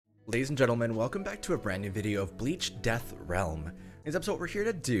Ladies and gentlemen, welcome back to a brand new video of Bleach Death Realm. In this episode, what we're here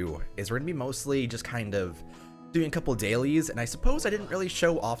to do is we're going to be mostly just kind of doing a couple dailies, and I suppose I didn't really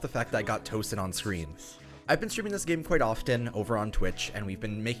show off the fact that I got TOUSEN on screen. I've been streaming this game quite often over on Twitch, and we've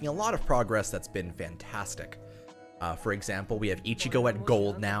been making a lot of progress that's been fantastic. For example, we have Ichigo at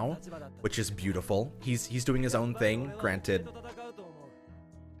gold now, which is beautiful. He's doing his own thing, granted.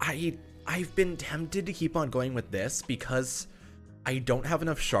 I've been tempted to keep on going with this because I don't have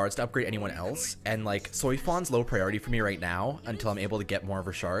enough shards to upgrade anyone else, and like Soifon's low priority for me right now until I'm able to get more of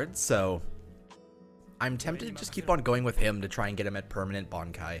her shards, so I'm tempted to just keep on going with him to try and get him at permanent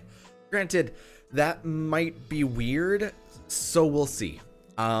Bankai. Granted, that might be weird, so we'll see.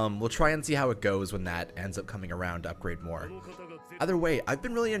 We'll try and see how it goes when that ends up coming around to upgrade more. Either way, I've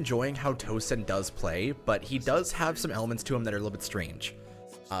been really enjoying how TOUSEN does play, but he does have some elements to him that are a little bit strange.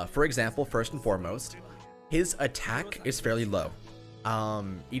 For example, first and foremost, his attack is fairly low.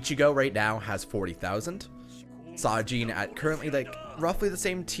 Ichigo right now has 40,000. Sajin at currently like roughly the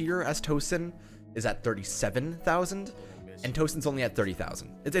same tier as TOUSEN is at 37,000, and TOUSEN's only at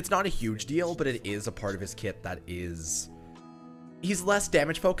 30,000. It's not a huge deal, but it is a part of his kit that is... He's less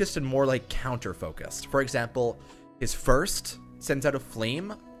damage focused and more like counter focused. For example, his first sends out a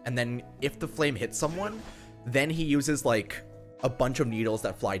flame, and then if the flame hits someone, then he uses like a bunch of needles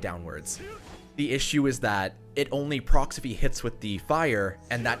that fly downwards. The issue is that it only procs if he hits with the fire,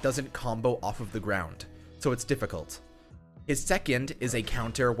 and that doesn't combo off of the ground, so it's difficult. His second is a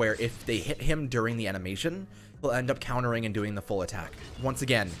counter where if they hit him during the animation, he'll end up countering and doing the full attack. Once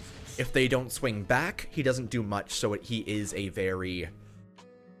again, if they don't swing back, he doesn't do much, so he is a very...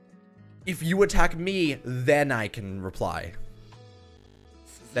 If you attack me, then I can reply.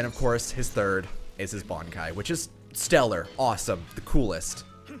 Then, of course, his third is his Bankai, which is stellar, awesome, the coolest.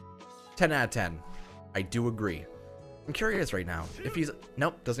 10 out of 10. I do agree. I'm curious right now if he's...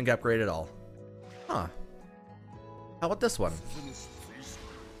 Nope, doesn't get upgraded at all. Huh. How about this one?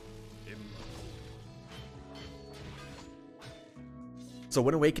 So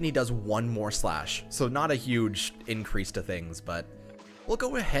when Awakened, he does one more slash. So not a huge increase to things, but we'll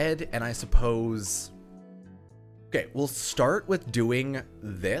go ahead and I suppose... Okay, we'll start with doing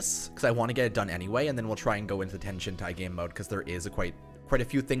this, because I want to get it done anyway, and then we'll try and go into the TENSHINTAIS game mode, because there is quite a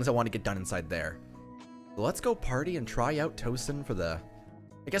few things I want to get done inside there. So let's go party and try out TOUSEN for the,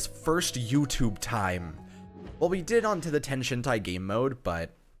 I guess, first YouTube time. Well, we did onto the TENSHINTAIS game mode,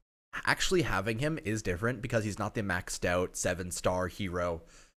 but actually having him is different because he's not the maxed out 7-star hero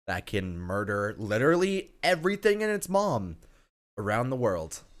that can murder literally everything and its mom around the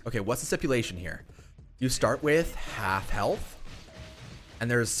world. Okay, what's the stipulation here? You start with half health,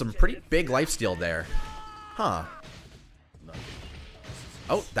 and there's some pretty big lifesteal there. Huh.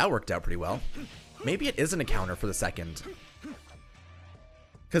 Oh, that worked out pretty well. Maybe it isn't a counter for the second.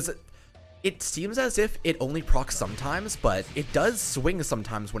 Because it seems as if it only procs sometimes, but it does swing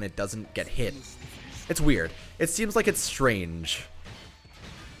sometimes when it doesn't get hit. It's weird. It seems like it's strange.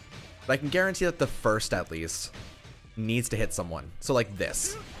 But I can guarantee that the first, at least, needs to hit someone. So like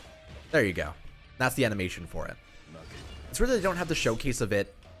this. There you go. That's the animation for it. It's weird that they don't have the showcase of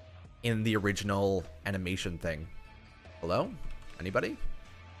it in the original animation thing. Hello? Anybody?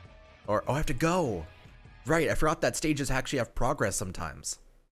 Or, oh, I have to go. Right, I forgot that stages actually have progress sometimes.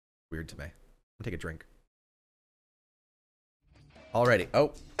 Weird to me. I'll take a drink. Alrighty.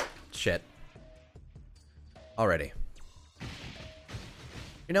 Oh, shit. Alrighty.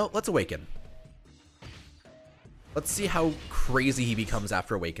 You know, let's awaken. Let's see how crazy he becomes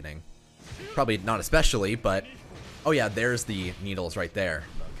after awakening. Probably not especially, but... Oh yeah, there's the needles right there.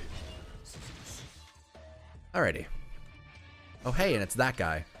 Alrighty. Oh hey, and it's that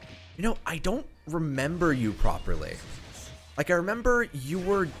guy. You know, I don't remember you properly. Like, I remember you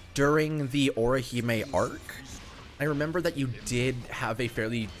were during the Orihime arc. I remember that you did have a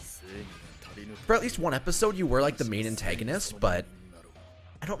fairly... For at least one episode, you were like the main antagonist, but...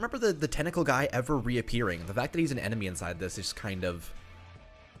 I don't remember the tentacle guy ever reappearing. The fact that he's an enemy inside this is kind of...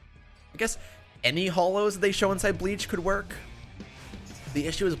 I guess any hollows they show inside Bleach could work. The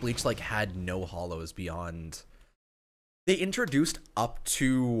issue is Bleach like had no hollows beyond... They introduced up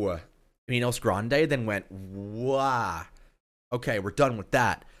to Minos Grande, then went, wow. Okay, we're done with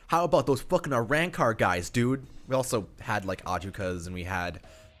that. How about those fucking Rancor guys, dude? We also had like Ajukas and we had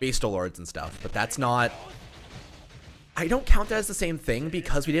Bastal Lords and stuff, but that's not... I don't count that as the same thing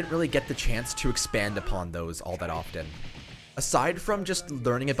because we didn't really get the chance to expand upon those all that often. Aside from just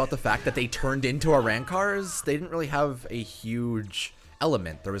learning about the fact that they turned into Rancors, they didn't really have a huge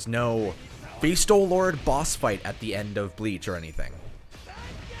element. There was no Bastal Lord boss fight at the end of Bleach or anything.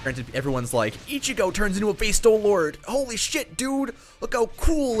 Granted, everyone's like, Ichigo turns into a Fatal Lord. Holy shit, dude. Look how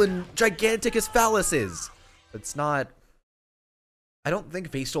cool and gigantic his phallus is. It's not... I don't think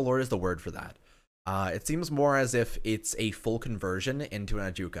Fatal Lord is the word for that. It seems more as if it's a full conversion into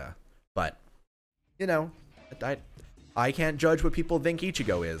an Ajuka. But, you know, I can't judge what people think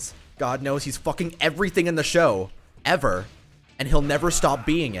Ichigo is. God knows he's fucking everything in the show. Ever. And he'll never stop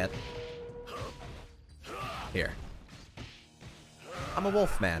being it. Here. I'm a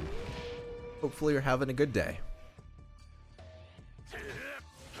wolf man. Hopefully you're having a good day.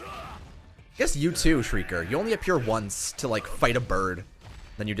 I guess you too, Shrieker. You only appear once to, like, fight a bird.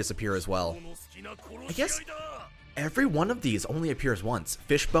 Then you disappear as well. I guess every one of these only appears once.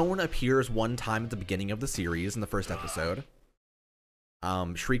 Fishbone appears one time at the beginning of the series in the first episode.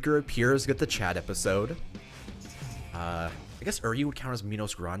 Shrieker appears at the Chad episode. I guess Uryu would count as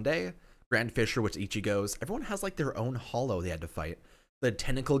Minos Grande. Grand Fisher, which Ichigo's. Everyone has, like, their own hollow they had to fight. The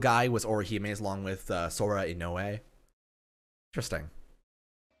tentacle guy was Orihime's along with Sora Inoue. Interesting.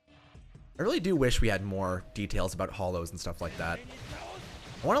 I really do wish we had more details about hollows and stuff like that.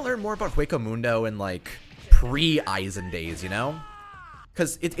 I want to learn more about Hueco Mundo and, like, pre-AIZEN days, you know?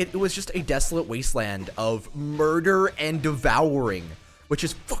 Because it was just a desolate wasteland of murder and devouring, which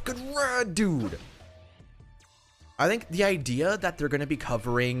is fucking rad, dude. I think the idea that they're going to be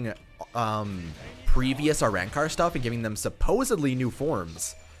covering previous Arrancar stuff and giving them supposedly new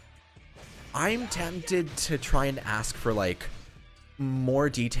forms, I'm tempted to try and ask for, like, more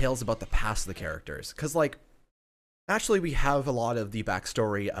details about the past of the characters. Because, like, naturally we have a lot of the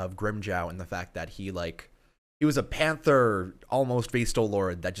backstory of Grimmjow and the fact that he was a panther, almost Fatal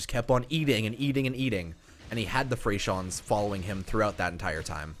Lord, that just kept on eating and eating and eating. And he had the Freyshans following him throughout that entire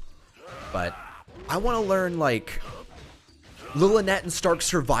time. But I want to learn, like, Lilynette and Stark's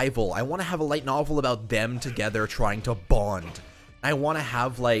survival. I want to have a light novel about them together trying to bond. I want to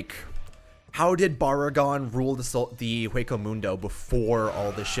have, like, how did Baragon rule the Hueco Mundo before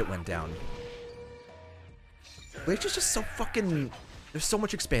all this shit went down? Bleach is just so fucking... There's so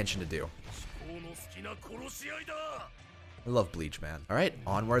much expansion to do. I love Bleach, man. Alright,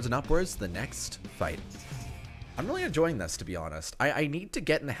 onwards and upwards, the next fight. I'm really enjoying this, to be honest. I need to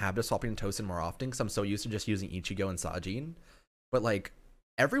get in the habit of swapping to TOUSEN more often, because I'm so used to just using Ichigo and Sajin. But, like,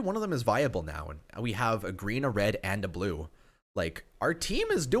 every one of them is viable now. And we have a green, a red, and a blue. Like, our team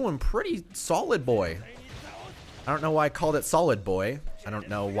is doing pretty solid, boy. I don't know why I called it Solid Boy. I don't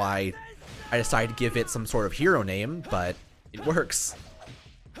know why I decided to give it some sort of hero name, but it works.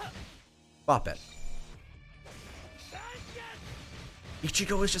 Bop it.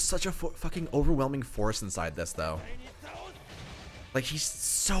 Ichigo is just such a fucking overwhelming force inside this, though. Like, he's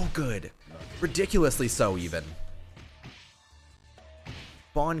so good. Ridiculously so, even.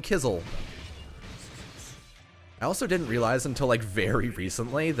 Bon Kizzle. I also didn't realize until, like, very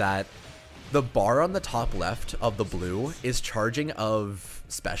recently that the bar on the top left of the blue is charging of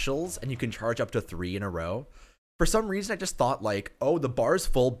specials, and you can charge up to 3 in a row. For some reason, I just thought, like, oh, the bar's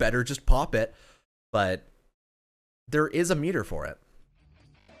full, better just pop it. But there is a meter for it.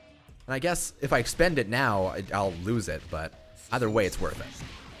 And I guess if I expend it now, I'll lose it, but either way, it's worth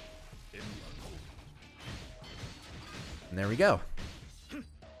it. And there we go.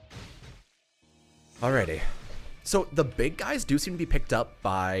 Alrighty. So the big guys do seem to be picked up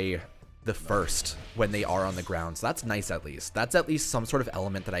by the first when they are on the ground. So that's nice, at least. That's at least some sort of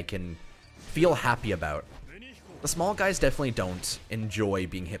element that I can feel happy about. The small guys definitely don't enjoy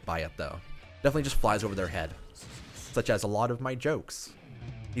being hit by it, though. Definitely just flies over their head. Such as a lot of my jokes.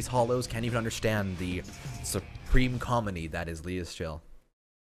 These hollows can't even understand the supreme comedy that is LeaIsChill.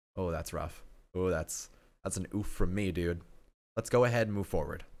 Oh, that's rough. Oh, that's an oof from me, dude. Let's go ahead and move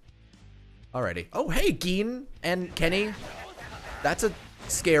forward. Alrighty. Oh, hey, Geen and Kenny. That's a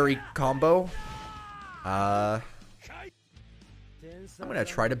scary combo. I'm gonna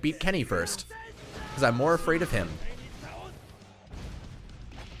try to beat Kenny first, because I'm more afraid of him.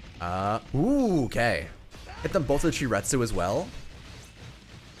 Ooh, okay. Hit them both with Shiretsu as well.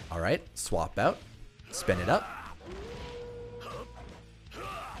 Alright, swap out. Spin it up.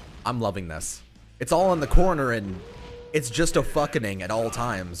 I'm loving this. It's all in the corner and it's just a fucking at all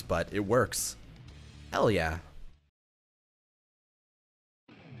times, but it works. Hell yeah.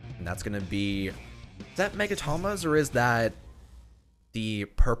 And that's gonna be... Is that Megatomas or is that the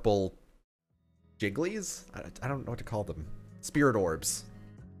purple Jigglies? I don't know what to call them. Spirit Orbs.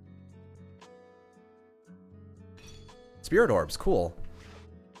 Spirit Orbs, cool.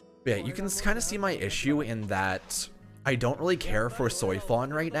 Yeah, you can kind of see my issue in that I don't really care for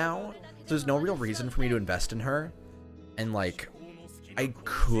Soifon right now. So there's no real reason for me to invest in her. And, like, I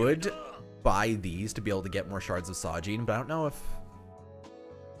could buy these to be able to get more shards of Sajin, but I don't know if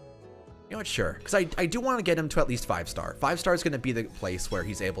You know what, sure. Because I do want to get him to at least 5-star. 5-star is going to be the place where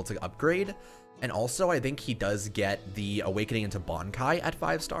he's able to upgrade. And also, I think he does get the Awakening into Bankai at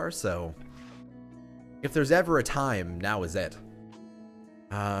 5-star, so... if there's ever a time, now is it.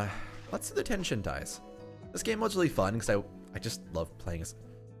 Let's do the TENSHINTAIS. This game was really fun, because I just love playing as...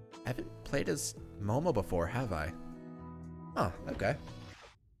 I haven't played as Momo before, have I? Oh, okay.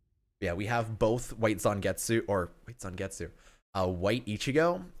 Yeah, we have both White Zangetsu, White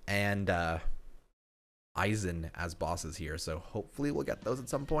Ichigo and AIZEN as bosses here, so hopefully we'll get those at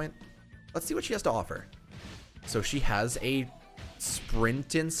some point. Let's see what she has to offer. So she has a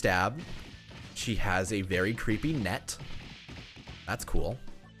sprint and stab. She has a very creepy net. That's cool.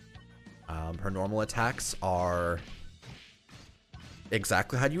 Her normal attacks are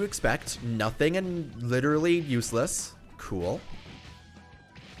exactly how you expect. Nothing and literally useless. Cool.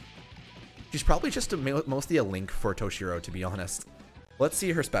 She's probably just mostly a link for Toshiro, to be honest. Let's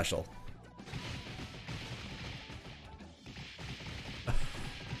see her special.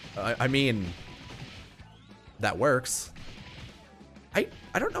 I mean, that works. I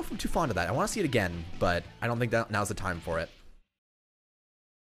don't know if I'm too fond of that. I want to see it again, but I don't think that now's the time for it.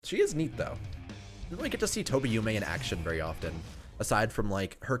 She is neat, though. You don't really get to see Tobiyume in action very often, aside from,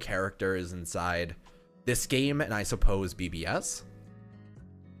 like, her characters inside this game and I suppose BBS.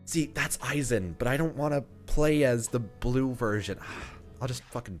 See, that's AIZEN, but I don't want to play as the blue version. I'll just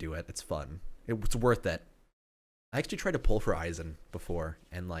fucking do it. It's fun. It's worth it. I actually tried to pull for AIZEN before,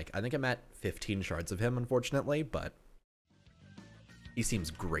 and, like, I think I'm at 15 shards of him, unfortunately, but he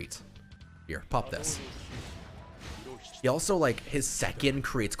seems great. Here, pop this. He also, like, his second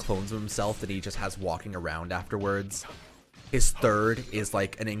creates clones of himself that he just has walking around afterwards. His third is,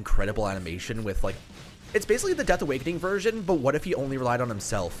 like, an incredible animation with, like, it's basically the Death Awakening version, but what if he only relied on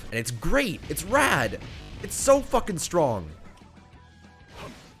himself? And it's great! It's rad! It's so fucking strong!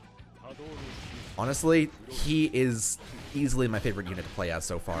 Honestly, he is easily my favorite unit to play as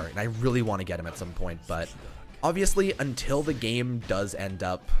so far, and I really want to get him at some point, but obviously, until the game does end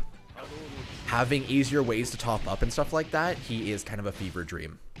up having easier ways to top up and stuff like that, he is kind of a fever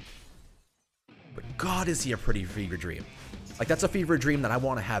dream. But God, is he a pretty fever dream. Like, that's a fever dream that I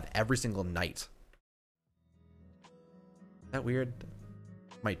want to have every single night. Is that weird?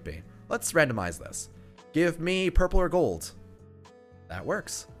 Might be. Let's randomize this. Give me purple or gold. That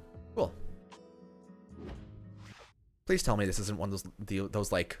works. Cool. Please tell me this isn't one of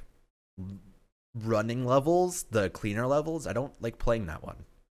those like running levels, the cleaner levels. I don't like playing that one.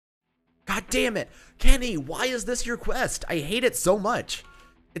 God damn it, Kenny! Why is this your quest? I hate it so much.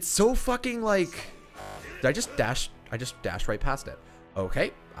 It's so fucking like. Did I just dash? I just dashed right past it.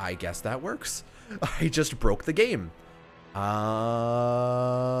 Okay, I guess that works. I just broke the game. I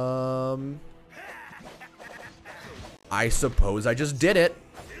suppose I just did it.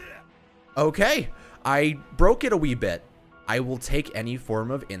 Okay, I broke it a wee bit. I will take any form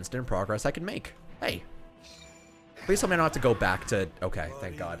of instant progress I can make. Hey. Please tell me I don't have to go back to... Okay,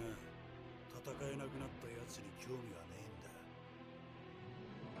 thank God.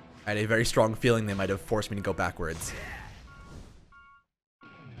 I had a very strong feeling they might have forced me to go backwards.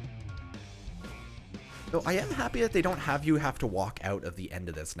 Though I am happy that they don't have you have to walk out of the end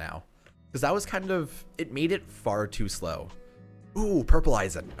of this now. Because that was kind of... It made it far too slow. Ooh, purple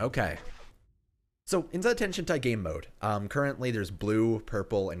AIZEN. Okay. So, inside TENSHINTAI game mode, currently there's blue,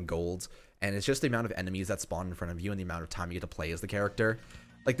 purple, and gold. And it's just the amount of enemies that spawn in front of you and the amount of time you get to play as the character.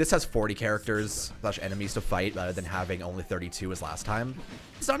 Like, this has 40 characters / enemies to fight rather than having only 32 as last time.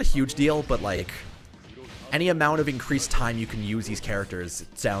 It's not a huge deal, but, like, any amount of increased time you can use these characters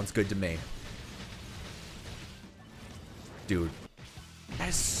sounds good to me. Dude, that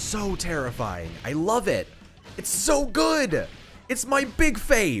is so terrifying. I love it. It's so good. It's my big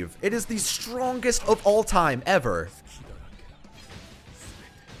fave. It is the strongest of all time ever.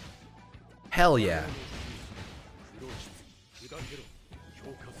 Hell yeah.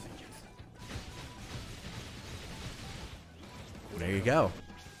 There you go.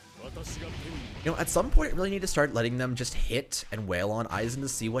 You know, at some point, I really need to start letting them just hit and wail on AIZEN to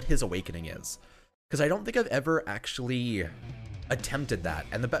see what his awakening is. Because I don't think I've ever actually attempted that.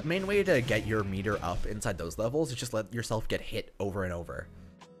 And the main way to get your meter up inside those levels is just let yourself get hit over and over.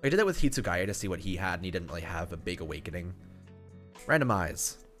 I did that with Hitsugaya to see what he had, and he didn't really have a big awakening.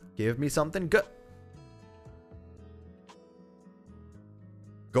 Randomize. Give me something good.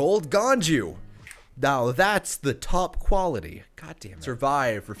 Gold Ganju. Now that's the top quality. God damn it.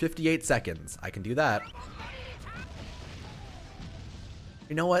 Survive for 58 seconds. I can do that.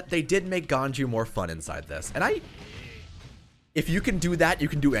 You know what? They did make Ganju more fun inside this. And if you can do that, you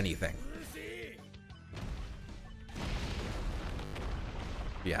can do anything.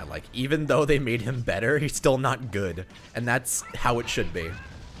 Yeah, like, even though they made him better, he's still not good. And that's how it should be.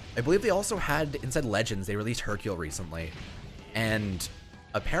 I believe they also had, inside Legends, they released Hercule recently. And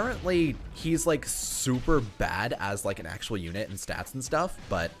apparently, he's, like, super bad as, like, an actual unit and stats and stuff.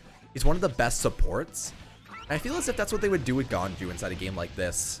 But he's one of the best supports. And I feel as if that's what they would do with Ganju inside a game like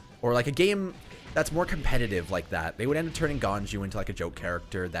this. Or, like, a game that's more competitive like that. They would end up turning Ganju into, like, a joke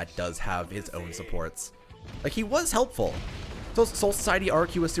character that does have his own supports. Like, he was helpful. Soul Society arc,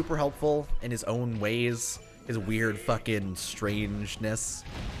 he was super helpful in his own ways. His weird fucking strangeness.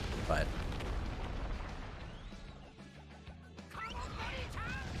 But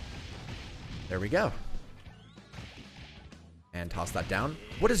there we go. And toss that down.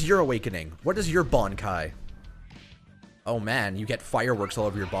 What is your awakening? What is your Bonkai? Oh man, you get fireworks all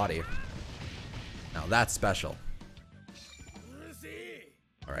over your body. Now that's special.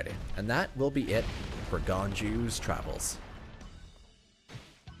 Alrighty. And that will be it for Ganju's travels.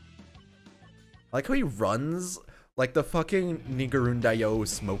 I like how he runs like the fucking Nigurundayo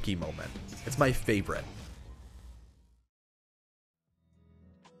Smokey moment. It's my favorite.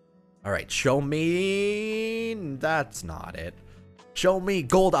 Alright, show me... That's not it. Show me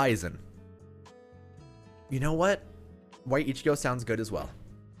Gold Aizen. You know what? White Ichigo sounds good as well.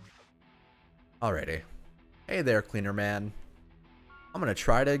 Alrighty. Hey there, cleaner man. I'm gonna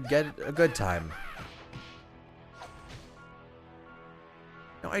try to get a good time.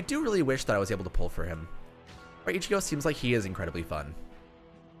 No, I do really wish that I was able to pull for him. Right, Ichigo seems like he is incredibly fun.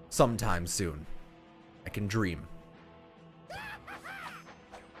 Sometime soon. I can dream.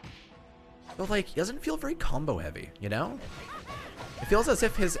 But like, he doesn't feel very combo heavy, you know? It feels as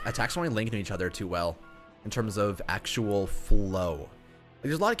if his attacks don't really link to each other too well in terms of actual flow. Like,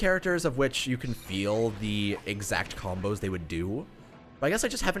 there's a lot of characters of which you can feel the exact combos they would do. But I guess I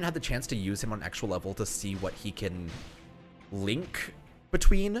just haven't had the chance to use him on actual level to see what he can link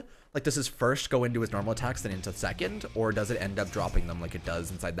between. Like, does his first go into his normal attacks then into second, or does it end up dropping them like it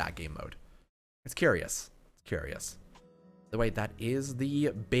does inside that game mode? It's curious. It's curious. The way that is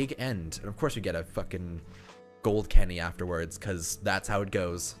the big end. And of course we get a fucking gold Kenny afterwards, because that's how it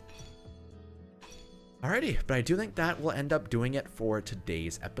goes. Alrighty, but I do think that will end up doing it for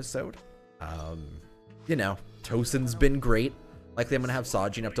today's episode. You know, TOUSEN's been great. Likely I'm gonna have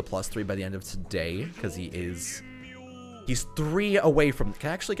Sajin up to +3 by the end of today, because he's 3 away from... Can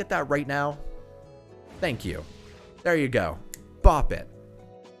I actually get that right now? Thank you. There you go. Bop it.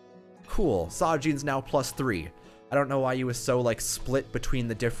 Cool. Sajin's now +3. I don't know why he was so, like, split between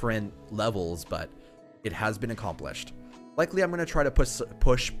the different levels, but it has been accomplished. Likely I'm going to try to push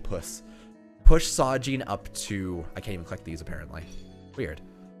Sajin up to... I can't even click these, apparently. Weird.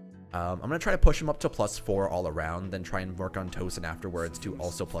 I'm going to try to push him up to +4 all around, then try and work on TOUSEN afterwards to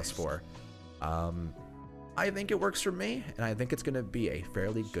also +4. I think it works for me, and I think it's going to be a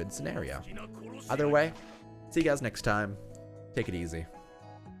fairly good scenario. Either way, see you guys next time. Take it easy.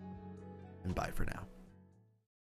 And bye for now.